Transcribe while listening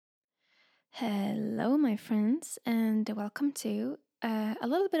Hello, my friends, and welcome to a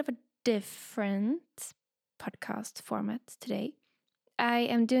little bit of a different podcast format today. I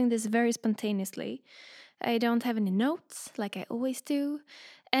am doing this very spontaneously. I don't have any notes like I always do,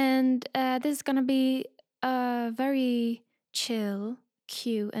 and this is gonna be a very chill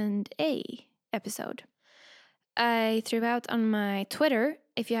Q&A episode. I threw out on my Twitter.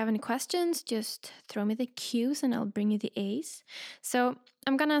 If you have any questions, just throw me the Q's and I'll bring you the A's. So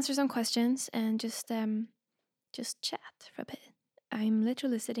I'm gonna answer some questions and just chat for a bit. I'm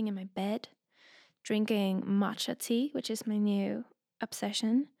literally sitting in my bed, drinking matcha tea, which is my new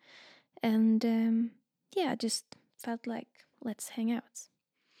obsession, and yeah, just felt like let's hang out.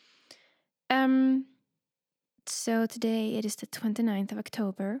 So today it is the 29th of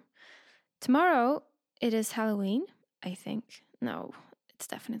October. Tomorrow it is Halloween, I think. No, it's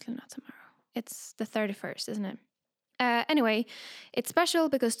definitely not tomorrow. It's the 31st, isn't it? Anyway, it's special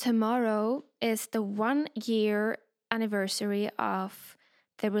because tomorrow is the 1 year anniversary of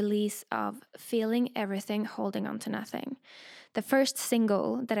the release of Feeling Everything, Holding On to Nothing. The first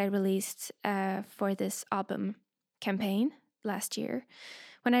single that I released for this album campaign last year.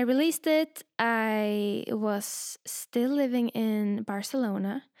 When I released it, I was still living in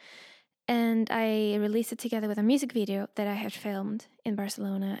Barcelona. And I released it together with a music video that I had filmed in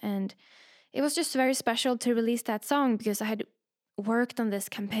Barcelona. And it was just very special to release that song because I had worked on this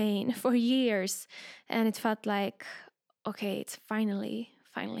campaign for years. And it felt like, okay, it's finally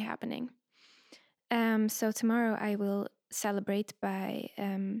happening. So tomorrow I will celebrate by,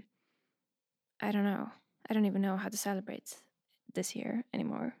 I don't know. I don't even know how to celebrate this year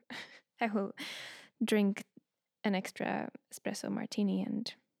anymore. I will drink an extra espresso martini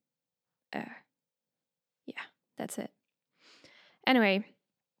and yeah, that's it. Anyway,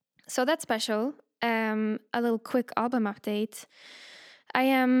 so that's special. A little quick album update. I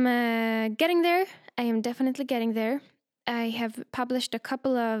am getting there. I am definitely getting there. I have published a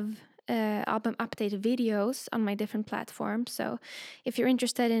couple of album update videos on my different platforms. So if you're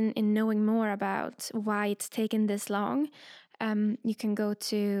interested in knowing more about why it's taken this long, you can go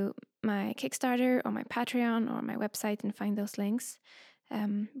to my Kickstarter or my Patreon or my website and find those links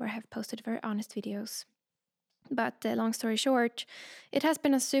where I have posted very honest videos. But long story short, it has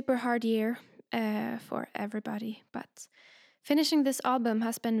been a super hard year for everybody. But finishing this album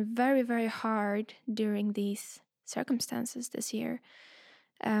has been very, very hard during these circumstances this year.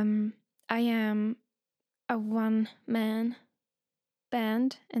 I am a one-man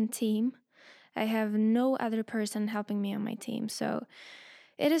band and team. I have no other person helping me on my team. So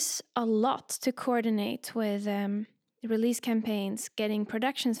it is a lot to coordinate with release campaigns, getting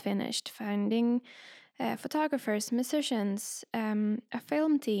productions finished, finding photographers, musicians, a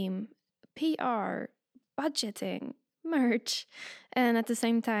film team, PR, budgeting, merch, and at the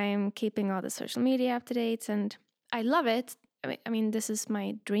same time keeping all the social media up to date. And I love it. I mean, this is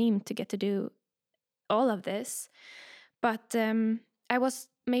my dream to get to do all of this. But I was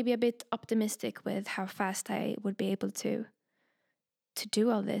maybe a bit optimistic with how fast I would be able to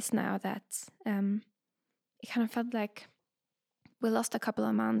do all this now that it kind of felt like we lost a couple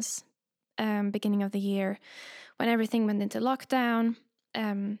of months beginning of the year when everything went into lockdown.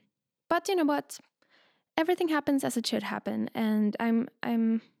 But you know what? Everything happens as it should happen, and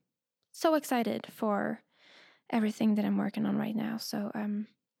I'm so excited for everything that I'm working on right now. So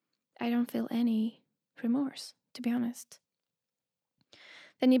I don't feel any remorse, to be honest.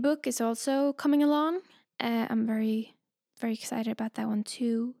 The new book is also coming along. I'm very, very excited about that one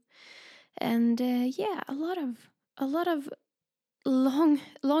too. And yeah, a lot of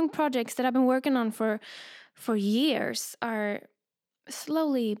long projects that I've been working on for years are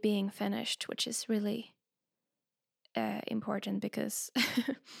slowly being finished, which is really important because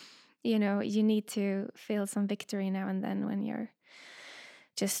you know you need to feel some victory now and then when you're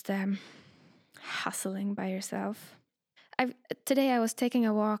just hustling by yourself. Today I was taking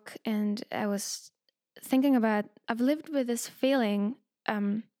a walk and I was thinking about I've lived with this feeling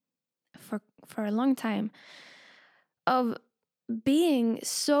for a long time of being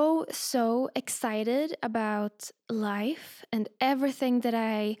so excited about life and everything that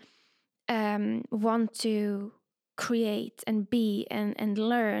I want to create and be and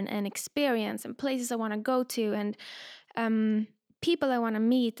learn and experience and places I want to go to and people I want to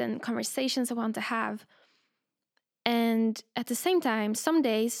meet and conversations I want to have. And at the same time, some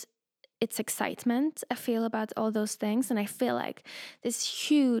days it's excitement I feel about all those things, and I feel like this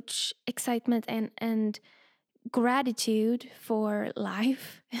huge excitement and gratitude for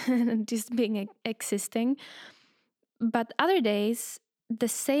life and just being existing. But other days,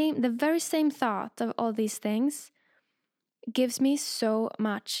 the very same thought of all these things gives me so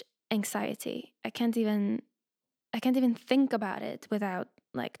much anxiety. I can't even think about it without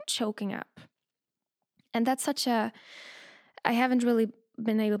like choking up. And that's I haven't really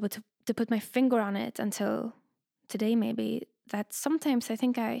been able to put my finger on it until today, maybe, that sometimes I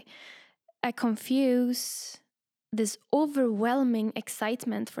think I confuse this overwhelming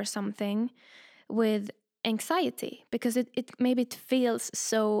excitement for something with anxiety, because it feels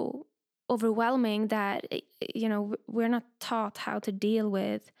so overwhelming that we're not taught how to deal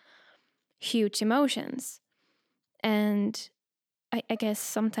with huge emotions. And I guess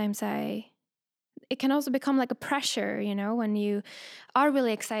sometimes it can also become like a pressure, when you are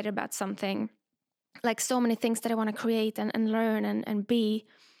really excited about something, like so many things that I want to create and learn and be.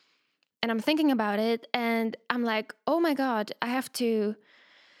 And I'm thinking about it and I'm like, oh my God, I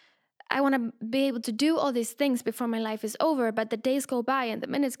want to be able to do all these things before my life is over. But the days go by and the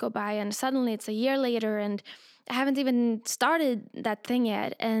minutes go by and suddenly it's a year later and I haven't even started that thing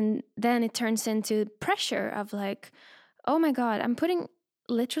yet. And then it turns into pressure of like, oh my God, I'm putting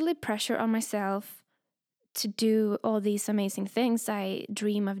literally pressure on myself to do all these amazing things I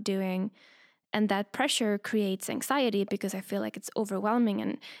dream of doing. And that pressure creates anxiety because I feel like it's overwhelming.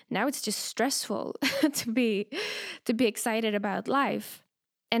 And now it's just stressful to be excited about life.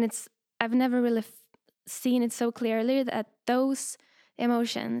 And I've never really seen it so clearly that those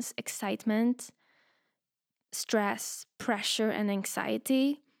emotions, excitement, stress, pressure, and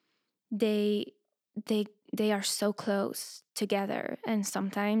anxiety, they they they are so close together. And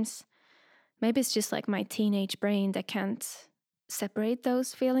sometimes maybe it's just like my teenage brain that can't separate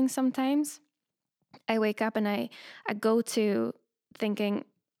those feelings sometimes. I wake up and I go to thinking,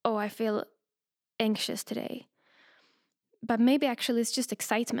 oh, I feel anxious today. But maybe actually it's just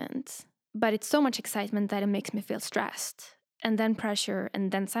excitement. But it's so much excitement that it makes me feel stressed. And then pressure,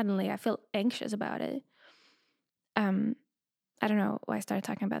 and then suddenly I feel anxious about it. I don't know why I started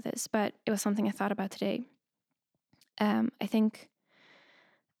talking about this, but it was something I thought about today. I think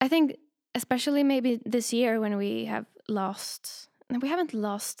especially maybe this year when we haven't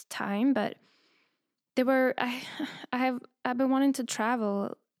lost time, but I've been wanting to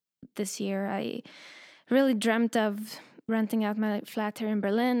travel this year. I really dreamt of renting out my flat here in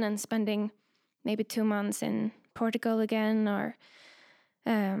Berlin and spending maybe 2 months in Portugal again, or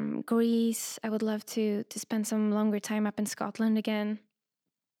Greece. I would love to spend some longer time up in Scotland again.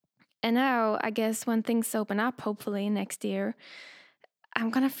 And now, I guess when things open up, hopefully next year, I'm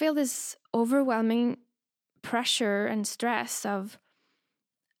gonna feel this overwhelming pressure and stress of,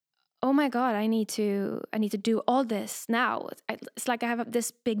 oh my God, I need to do all this now. It's like I have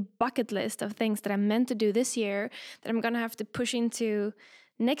this big bucket list of things that I'm meant to do this year that I'm gonna have to push into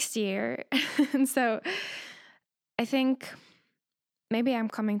next year. And so I think maybe I'm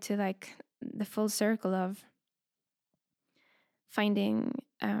coming to like the full circle of finding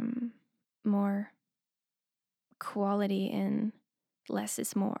more quality in less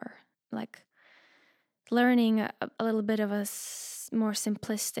is more, like learning a little bit of a more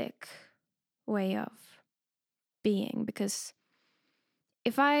simplistic way of being. Because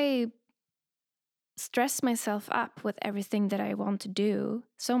if I stress myself up with everything that I want to do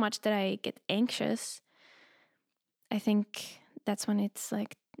so much that I get anxious, I think that's when it's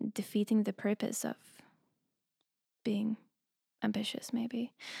like defeating the purpose of being ambitious,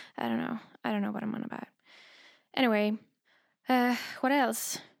 maybe. I don't know what I'm on about. Anyway, what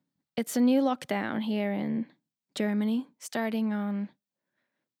else? It's a new lockdown here in Germany starting on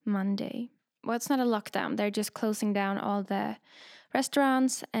Monday. Well, it's not a lockdown. They're just closing down all the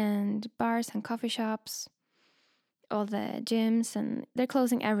restaurants and bars and coffee shops, all the gyms, and they're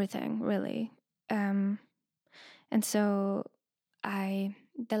closing everything, really. And so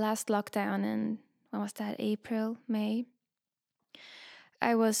the last lockdown in, when was that? April, May.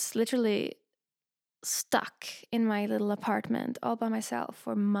 I was literally stuck in my little apartment all by myself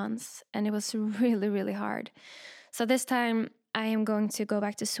for months, and it was really, really hard. So this time I am going to go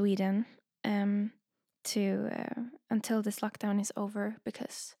back to Sweden until this lockdown is over,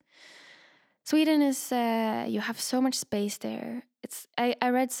 because Sweden is you have so much space there. I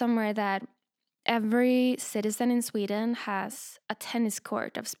read somewhere that every citizen in Sweden has a tennis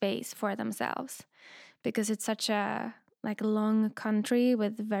court of space for themselves, because it's such a like long country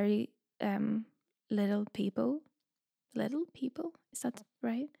with very little people. Little people? Is that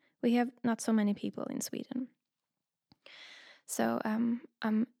right? We have not so many people in Sweden. So I'm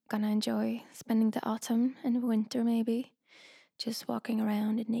gonna enjoy spending the autumn and winter, maybe just walking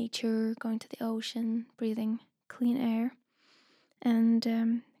around in nature, going to the ocean, breathing clean air, and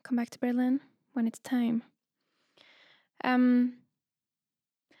come back to Berlin when it's time. I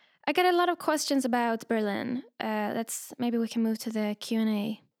get a lot of questions about Berlin. Maybe we can move to the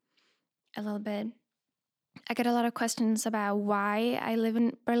Q&A. a little bit. I get a lot of questions about why I live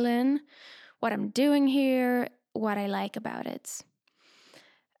in Berlin, what I'm doing here, what I like about it.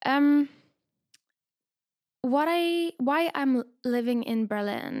 Um, why I'm living in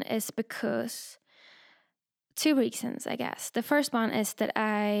Berlin is because two reasons, I guess. The first one is that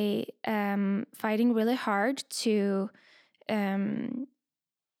I am fighting really hard to I'm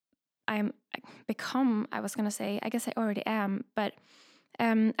become, I was gonna say, I guess I already am, but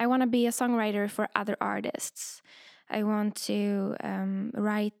I want to be a songwriter for other artists. I want to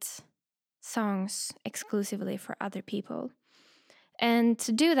write songs exclusively for other people. And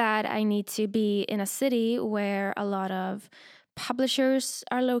to do that, I need to be in a city where a lot of publishers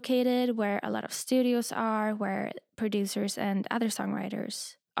are located, where a lot of studios are, where producers and other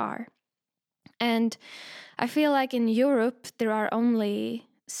songwriters are. And I feel like in Europe, there are only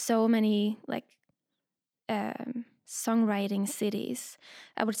so many like songwriting cities.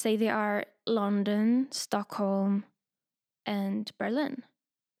 I would say they are London, Stockholm, and Berlin.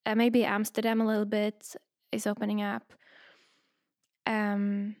 Maybe Amsterdam a little bit is opening up.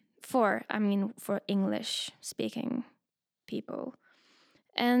 For English speaking people.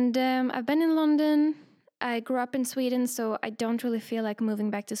 And I've been in London. I grew up in Sweden, so I don't really feel like moving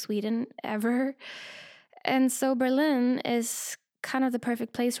back to Sweden ever. And so Berlin is kind of the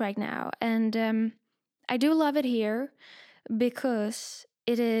perfect place right now. And I do love it here because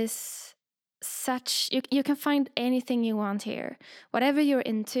it is such, you can find anything you want here. Whatever you're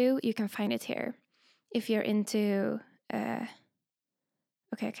into, you can find it here. If you're into,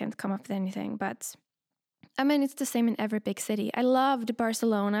 okay, I can't come up with anything, but I mean, it's the same in every big city. I loved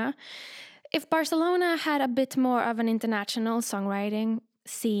Barcelona. If Barcelona had a bit more of an international songwriting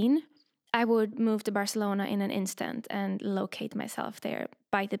scene, I would move to Barcelona in an instant and locate myself there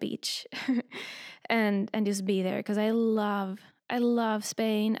by the beach and just be there because I love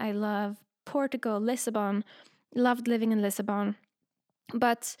Spain. I love Portugal, Lisbon. Loved living in Lisbon.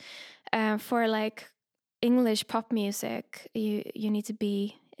 But for like English pop music, you need to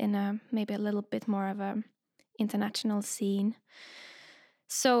be in a maybe a little bit more of a international scene.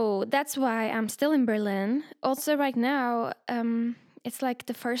 So that's why I'm still in Berlin. Also, right now, it's like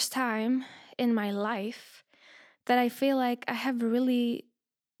the first time in my life that I feel like I have really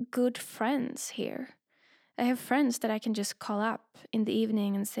good friends here. I have friends that I can just call up in the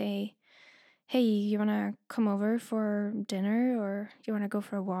evening and say, hey, you want to come over for dinner, or you want to go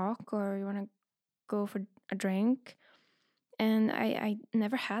for a walk, or you want to go for a drink? And I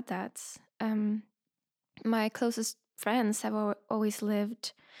never had that. My closest friends have always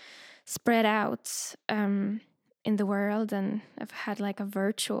lived spread out in the world, and I've had like a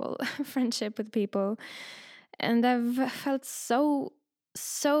virtual friendship with people, and I've felt so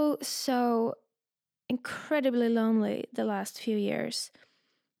incredibly lonely the last few years.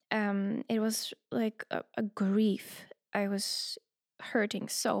 It was like a grief. I was hurting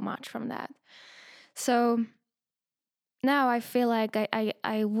so much from that. So now I feel like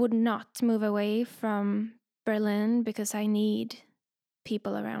I would not move away from Berlin because I need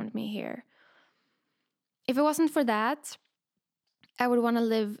people around me here. If it wasn't for that, I would want to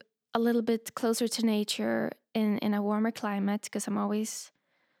live a little bit closer to nature in a warmer climate because I'm always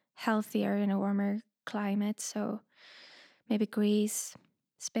healthier in a warmer climate. So maybe Greece,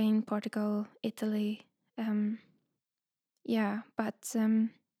 Spain, Portugal, Italy. But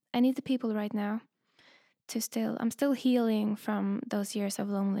I need the people right now I'm still healing from those years of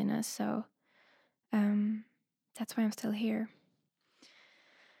loneliness. So that's why I'm still here.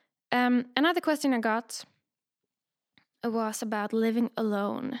 Another question I got was about living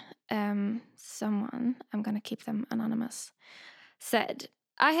alone. Someone, I'm going to keep them anonymous, said,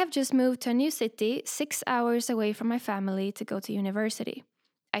 I have just moved to a new city 6 hours away from my family to go to university.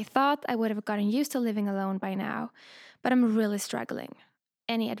 I thought I would have gotten used to living alone by now, but I'm really struggling.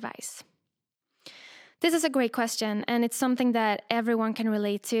 Any advice? This is a great question, and it's something that everyone can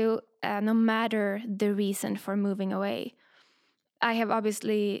relate to, no matter the reason for moving away. I have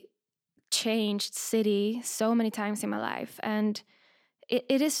obviously changed city so many times in my life, and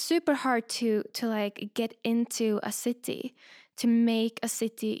it is super hard to like get into a city, to make a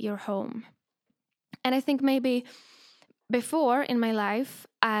city your home. And I think maybe before in my life,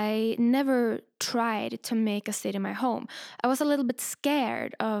 I never tried to make a city my home. I was a little bit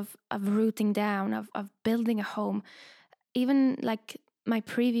scared of rooting down, of building a home. Even like my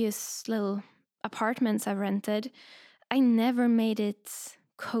previous little apartments I rented, I never made it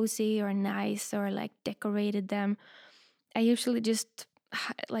cozy or nice or like decorated them. I usually just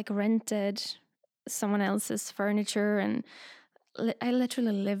like rented someone else's furniture, and I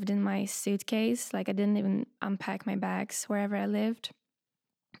literally lived in my suitcase. Like I didn't even unpack my bags wherever I lived.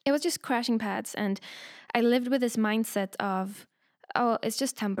 it was just crashing pads. And I lived with this mindset of, oh, it's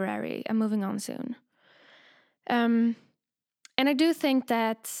just temporary. I'm moving on soon. And I do think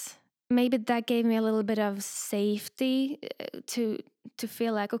that maybe that gave me a little bit of safety to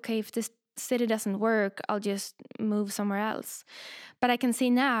feel like, okay, if this city doesn't work, I'll just move somewhere else. But I can see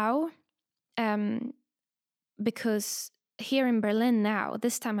now, because here in Berlin now,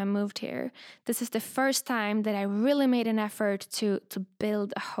 this time I moved here, this is the first time that I really made an effort to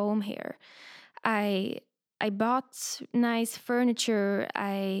build a home here. I bought nice furniture.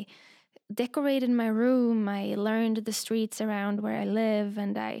 I decorated my room. I learned the streets around where I live,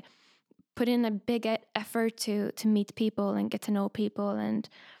 and I put in a big effort to meet people and get to know people. And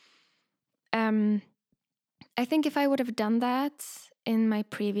I think if I would have done that in my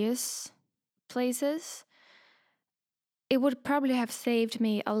previous places, it would probably have saved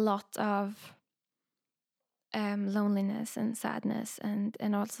me a lot of loneliness and sadness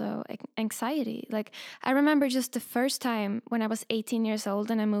and also anxiety. Like, I remember just the first time when I was 18 years old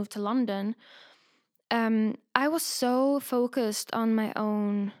and I moved to London, I was so focused on my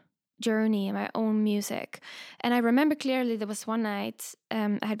own journey and my own music. And I remember clearly there was one night,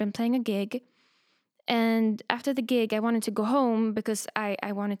 I had been playing a gig, and after the gig I wanted to go home because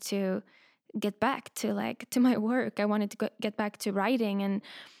I wanted to get back to to my work. I wanted to get back to writing, and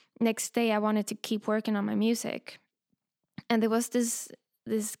next day I wanted to keep working on my music. And there was this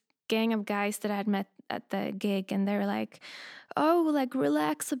gang of guys that I had met at the gig, and they were like, "Oh, like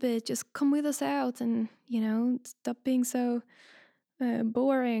relax a bit, just come with us out, and stop being so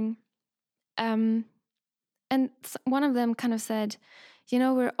boring." Um, and one of them kind of said,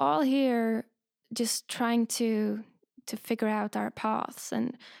 "We're all here just trying to figure out our paths,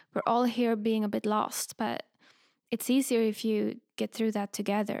 and we're all here being a bit lost, but it's easier if you get through that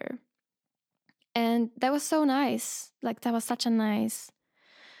together." And that was so nice. Like, that was such a nice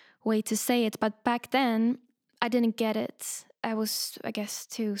way to say it. But back then, I didn't get it. I was, I guess,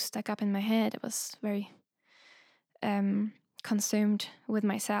 too stuck up in my head. I was very consumed with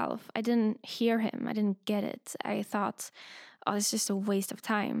myself. I didn't hear him. I didn't get it. I thought, oh, it's just a waste of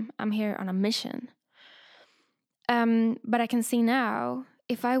time. I'm here on a mission. But I can see now,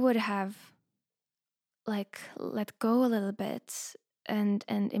 if I would have let go a little bit and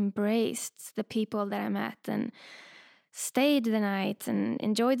embraced the people that I met and stayed the night and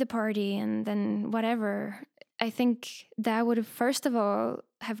enjoyed the party and then whatever, I think that would have first of all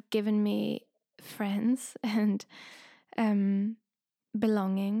have given me friends and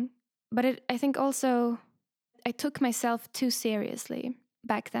belonging. But I think also I took myself too seriously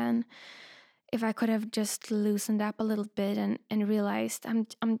back then. If I could have just loosened up a little bit and realized I'm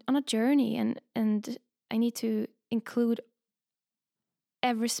on a journey, and I need to include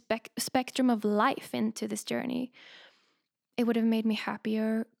every spectrum of life into this journey, it would have made me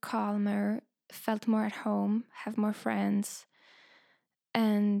happier, calmer, felt more at home, have more friends,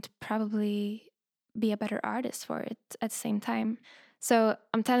 and probably be a better artist for it at the same time. So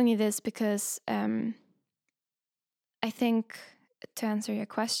I'm telling you this because I think, to answer your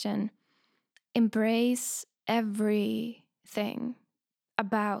question, embrace everything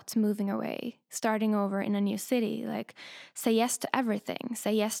about moving away, starting over in a new city. Like, say yes to everything.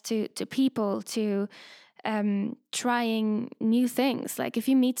 Say yes to people, to trying new things. Like, if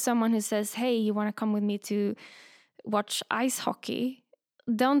you meet someone who says, "Hey, you want to come with me to watch ice hockey?"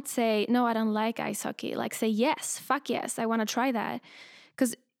 Don't say, "No, I don't like ice hockey." Like, say, "Yes, fuck yes, I want to try that."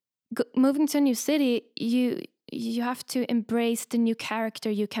 Because moving to a new city, you have to embrace the new character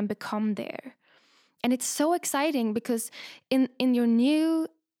you can become there. And it's so exciting because in your new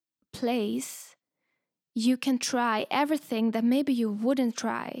place, you can try everything that maybe you wouldn't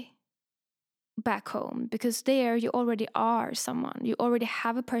try back home, because there you already are someone. You already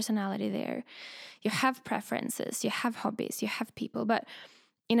have a personality there. You have preferences, you have hobbies, you have people. But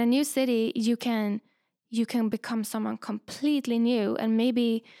in a new city, you can become someone completely new, and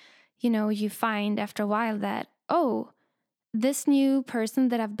maybe you find after a while that, oh, this new person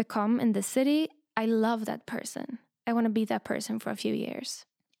that I've become in the city, I love that person. I want to be that person for a few years.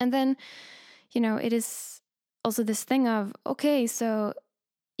 And then, it is also this thing of, okay, so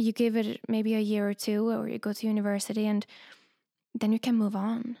you give it maybe a year or two, or you go to university, and then you can move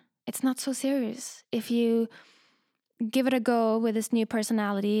on. It's not so serious. If you give it a go with this new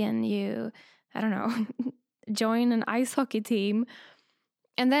personality and you, I don't know, join an ice hockey team,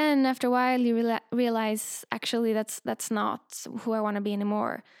 and then after a while you realize, actually, that's not who I want to be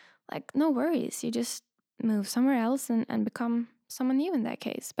anymore. Like, no worries. You just move somewhere else and become someone new in that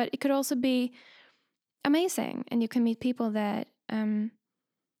case. But it could also be amazing, and you can meet people that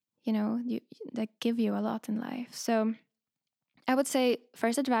that give you a lot in life. So I would say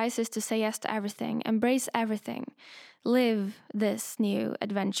first advice is to say yes to everything, embrace everything, live this new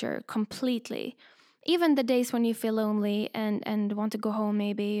adventure completely. Even the days when you feel lonely and want to go home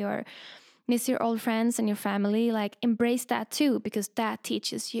maybe, or miss your old friends and your family, like embrace that too, because that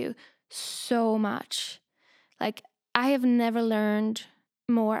teaches you so much. Like, I have never learned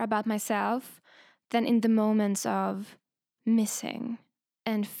more about myself than in the moments of missing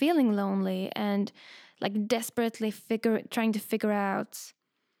and feeling lonely and like desperately trying to figure out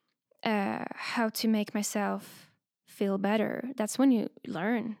how to make myself feel better. That's when you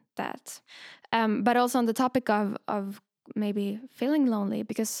learn that. But also on the topic of maybe feeling lonely,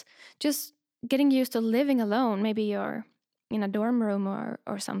 because just getting used to living alone, maybe you're in a dorm room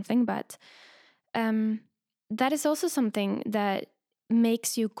or something, but that is also something that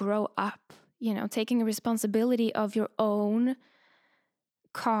makes you grow up, taking responsibility of your own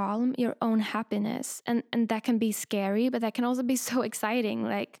calm, your own happiness. And that can be scary, but that can also be so exciting.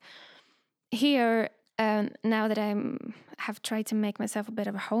 Like here, now that have tried to make myself a bit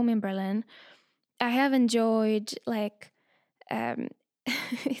of a home in Berlin, I have enjoyed like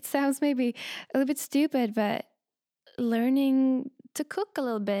it sounds maybe a little bit stupid, but learning to cook a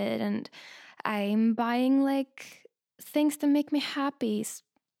little bit, and I'm buying like things that make me happy,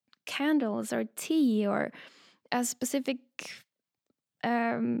 candles or tea or a specific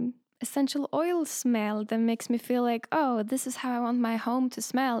essential oil smell that makes me feel like, oh, this is how I want my home to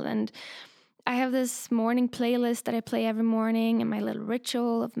smell. And I have this morning playlist that I play every morning, and my little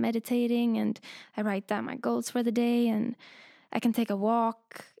ritual of meditating, and I write down my goals for the day, and I can take a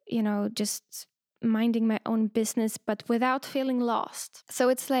walk, just minding my own business, but without feeling lost. So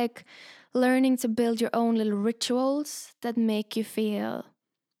it's like learning to build your own little rituals that make you feel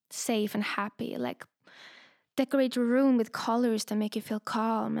safe and happy. Like decorate your room with colors that make you feel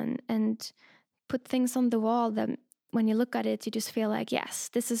calm, and put things on the wall that when you look at it, you just feel like, yes,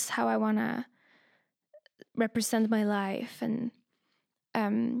 this is how I want to represent my life. And,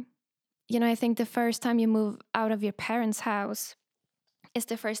 I think the first time you move out of your parents' house is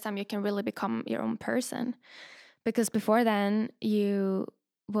the first time you can really become your own person. Because before then, you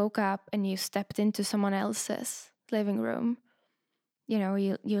woke up and you stepped into someone else's living room.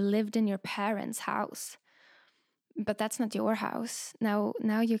 You lived in your parents' house, but that's not your house. Now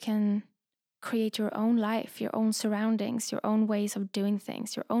you can create your own life, your own surroundings, your own ways of doing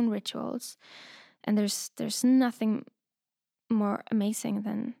things, your own rituals. And there's nothing more amazing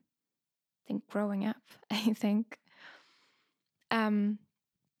than growing up, I think.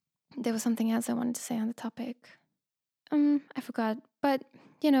 There was something else I wanted to say on the topic. I forgot. But,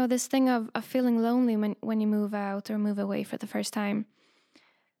 this thing of feeling lonely when you move out or move away for the first time.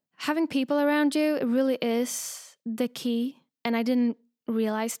 Having people around you, it really is the key. And I didn't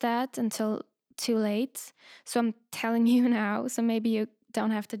realize that until too late. So I'm telling you now, so maybe you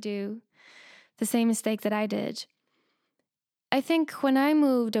don't have to do the same mistake that I did. I think when I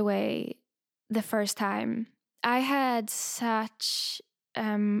moved away the first time, I had such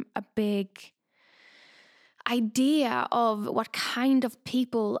a big idea of what kind of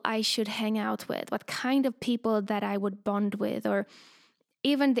people I should hang out with, what kind of people that I would bond with, or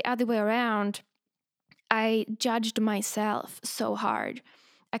even the other way around. I judged myself so hard.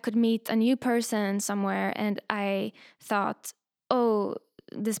 I could meet a new person somewhere and I thought, oh,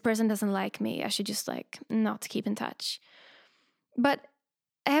 this person doesn't like me. I should just not keep in touch. But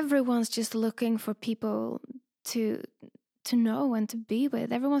everyone's just looking for people to know and to be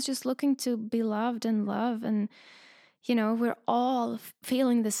with. Everyone's just looking to be loved and love. And, we're all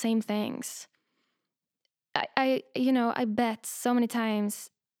feeling the same things. I bet so many times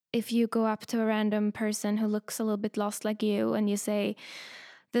if you go up to a random person who looks a little bit lost like you and you say,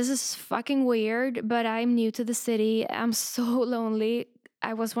 this is fucking weird, but I'm new to the city. I'm so lonely.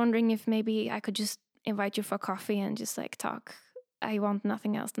 I was wondering if maybe I could just invite you for coffee and just talk. I want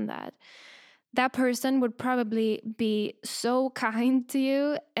nothing else than that. That person would probably be so kind to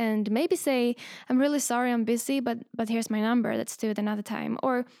you and maybe say, I'm really sorry, I'm busy, but here's my number. Let's do it another time.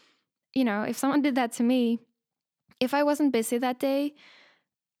 Or, if someone did that to me, if I wasn't busy that day,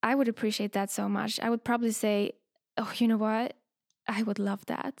 I would appreciate that so much. I would probably say, oh, you know what? I would love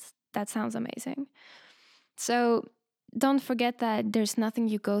that. That sounds amazing. So don't forget that there's nothing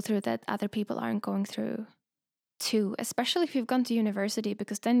you go through that other people aren't going through too, especially if you've gone to university,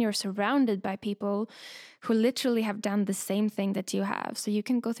 because then you're surrounded by people who literally have done the same thing that you have. So you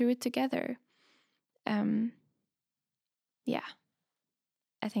can go through it together. Yeah,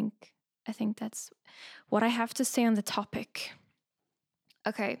 I think that's what I have to say on the topic.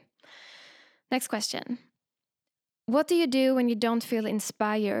 Okay, next question. What do you do when you don't feel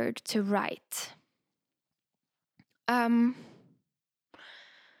inspired to write?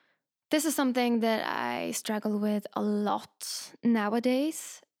 This is something that I struggle with a lot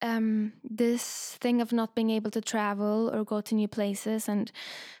nowadays. This thing of not being able to travel or go to new places and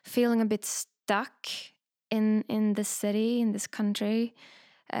feeling a bit stuck in this city, in this country.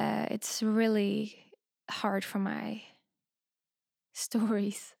 It's really hard for my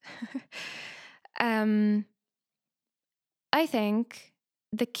stories. um, I think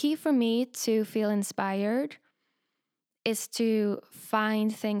the key for me to feel inspired is to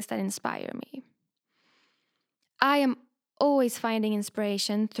find things that inspire me. I am always finding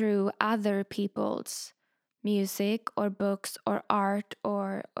inspiration through other people's music or books or art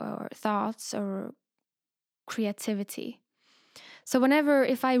or thoughts or creativity. So whenever,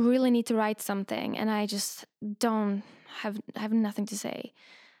 if I really need to write something and I just don't have nothing to say,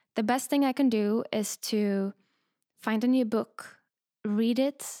 the best thing I can do is to find a new book, read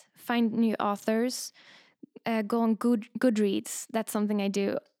it, find new authors, go on Goodreads. That's something I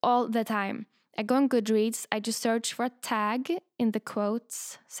do all the time. I go on Goodreads. I just search for a tag in the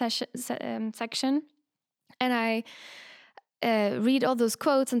quotes section, and I read all those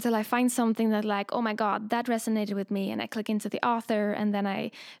quotes until I find something that, like, oh my God, that resonated with me. And I click into the author, and then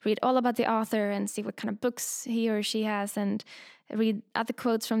I read all about the author and see what kind of books he or she has, and read other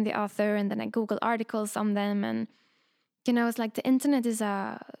quotes from the author, and then I Google articles on them. And it's like the internet is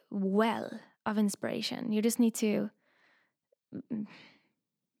a well of inspiration. You just need to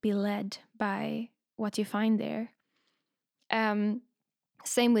be led by what you find there.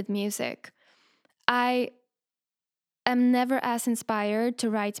 Same with music. I am never as inspired to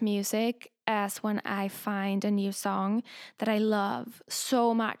write music as when I find a new song that I love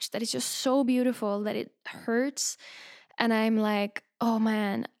so much, that is just so beautiful that it hurts. And I'm like, oh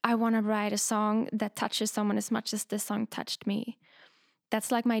man, I want to write a song that touches someone as much as this song touched me.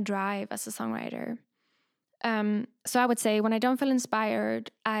 That's like my drive as a songwriter. So I would say when I don't feel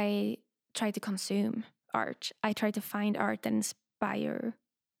inspired, I try to consume art. I try to find art that inspire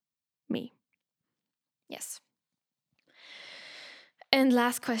me. Yes. And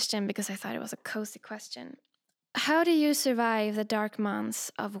last question, because I thought it was a cozy question. How do you survive the dark months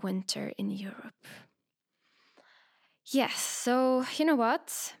of winter in Europe? Yes, so you know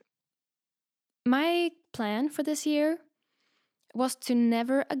what? My plan for this year was to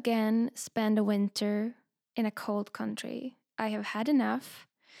never again spend a winter in a cold country. I have had enough.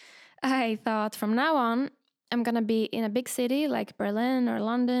 I thought from now on, I'm going to be in a big city like Berlin or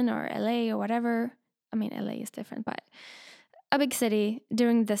London or LA or whatever. I mean, LA is different, but a big city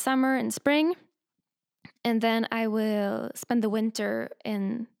during the summer and spring. And then I will spend the winter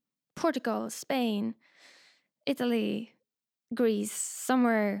in Portugal, Spain, Italy, Greece,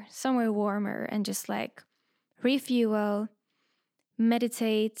 somewhere warmer, and just like refuel,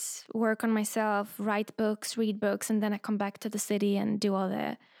 meditate, work on myself, write books, read books, and then I come back to the city and do all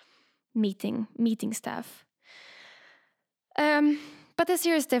the meeting stuff. But this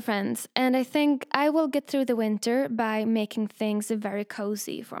year is different, and I think I will get through the winter by making things very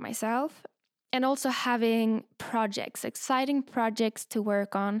cozy for myself, and also having projects, exciting projects to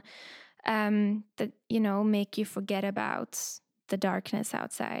work on, that make you forget about the darkness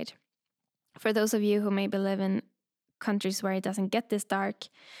outside. For those of you who maybe live in countries where it doesn't get this dark,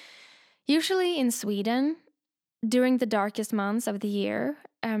 usually in Sweden, during the darkest months of the year,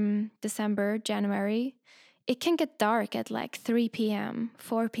 December, January, it can get dark at like 3 p.m.,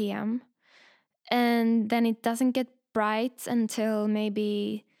 4 p.m. And then it doesn't get bright until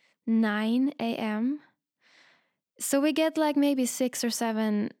maybe 9 a.m. So we get like maybe 6 or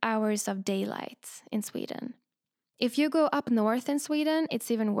 7 hours of daylight in Sweden. If you go up north in Sweden,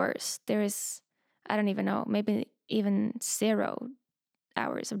 it's even worse. There is, I don't even know, maybe even 0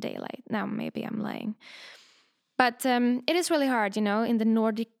 hours of daylight. Now, maybe I'm lying. But it is really hard, in the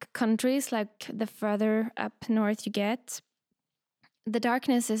Nordic countries, like the further up north you get, the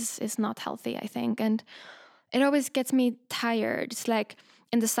darkness is not healthy, I think. And it always gets me tired. It's like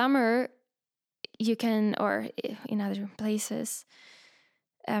in the summer, you can, or in other places,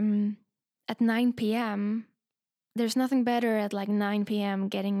 at 9 p.m., there's nothing better at like 9 p.m.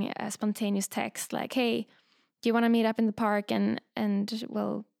 getting a spontaneous text like, hey, do you want to meet up in the park and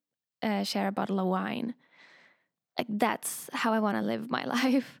we'll share a bottle of wine? Like, that's how I want to live my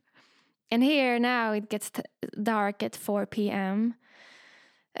life. And here now it gets dark at 4 p.m.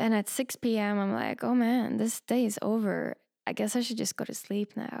 And at 6 p.m. I'm like, oh man, this day is over. I guess I should just go to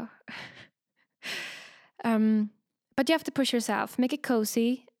sleep now. But you have to push yourself, make it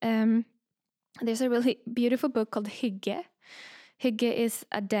cozy. There's a really beautiful book called Hygge. Hygge is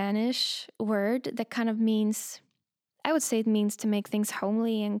a Danish word that kind of means, I would say it means to make things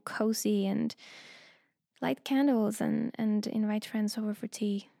homely and cozy and light candles and invite friends over for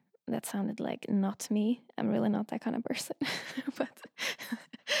tea. that sounded like not me. I'm really not that kind of person. But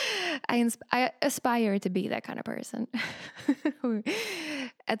I aspire to be that kind of person who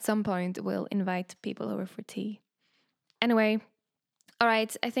at some point will invite people over for tea. Anyway, all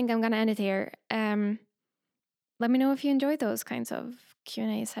right, I think I'm going to end it here. Let me know if you enjoy those kinds of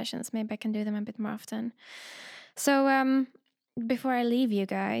Q&A sessions. Maybe I can do them a bit more often. So before I leave you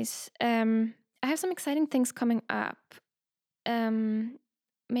guys, I have some exciting things coming up.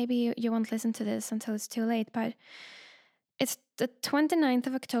 Maybe you won't listen to this until it's too late, but it's the 29th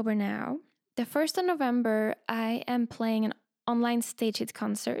of October now. The 1st of November, I am playing an online stage hit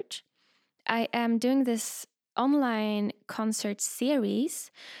concert. I am doing this online concert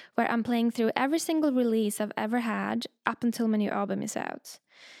series where I'm playing through every single release I've ever had up until my new album is out.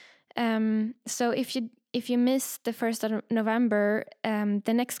 So if you miss the 1st of November,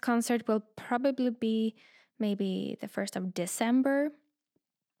 the next concert will probably be maybe the 1st of December.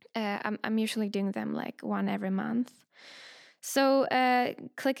 I'm usually doing them like one every month. So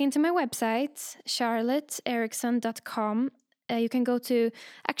click into my website, charlotteeriksson.com. You can go to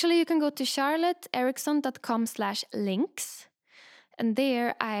charlotteeriksson.com/links. And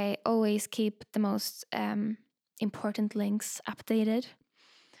there I always keep the most important links updated.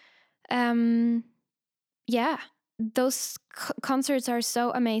 Yeah, those concerts are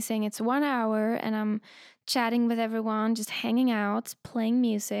so amazing. It's 1 hour and I'm chatting with everyone, just hanging out, playing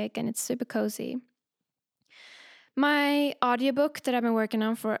music, and it's super cozy. My audiobook that I've been working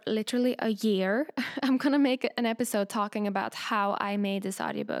on for literally a year, I'm going to make an episode talking about how I made this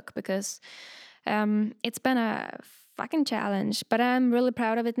audiobook because it's been a fucking challenge, but I'm really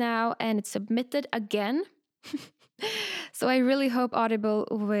proud of it now and it's submitted again. So I really hope Audible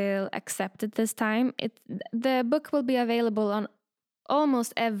will accept it this time. The book will be available on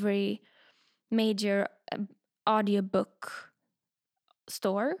almost every major audiobook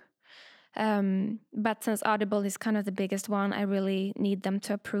store. But since Audible is kind of the biggest one, I really need them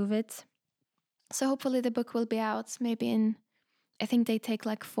to approve it. So hopefully the book will be out maybe I think they take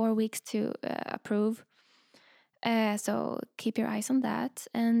like 4 weeks to approve. So keep your eyes on that.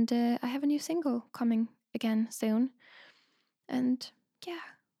 And I have a new single coming again soon. And yeah,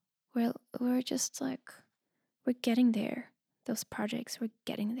 we're just like, we're getting there. Those projects, we're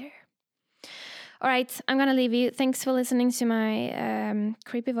getting there. All right, I'm going to leave you. Thanks for listening to my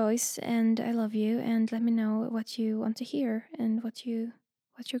creepy voice, and I love you. And let me know what you want to hear and what you're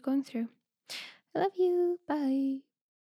going through. I love you. Bye.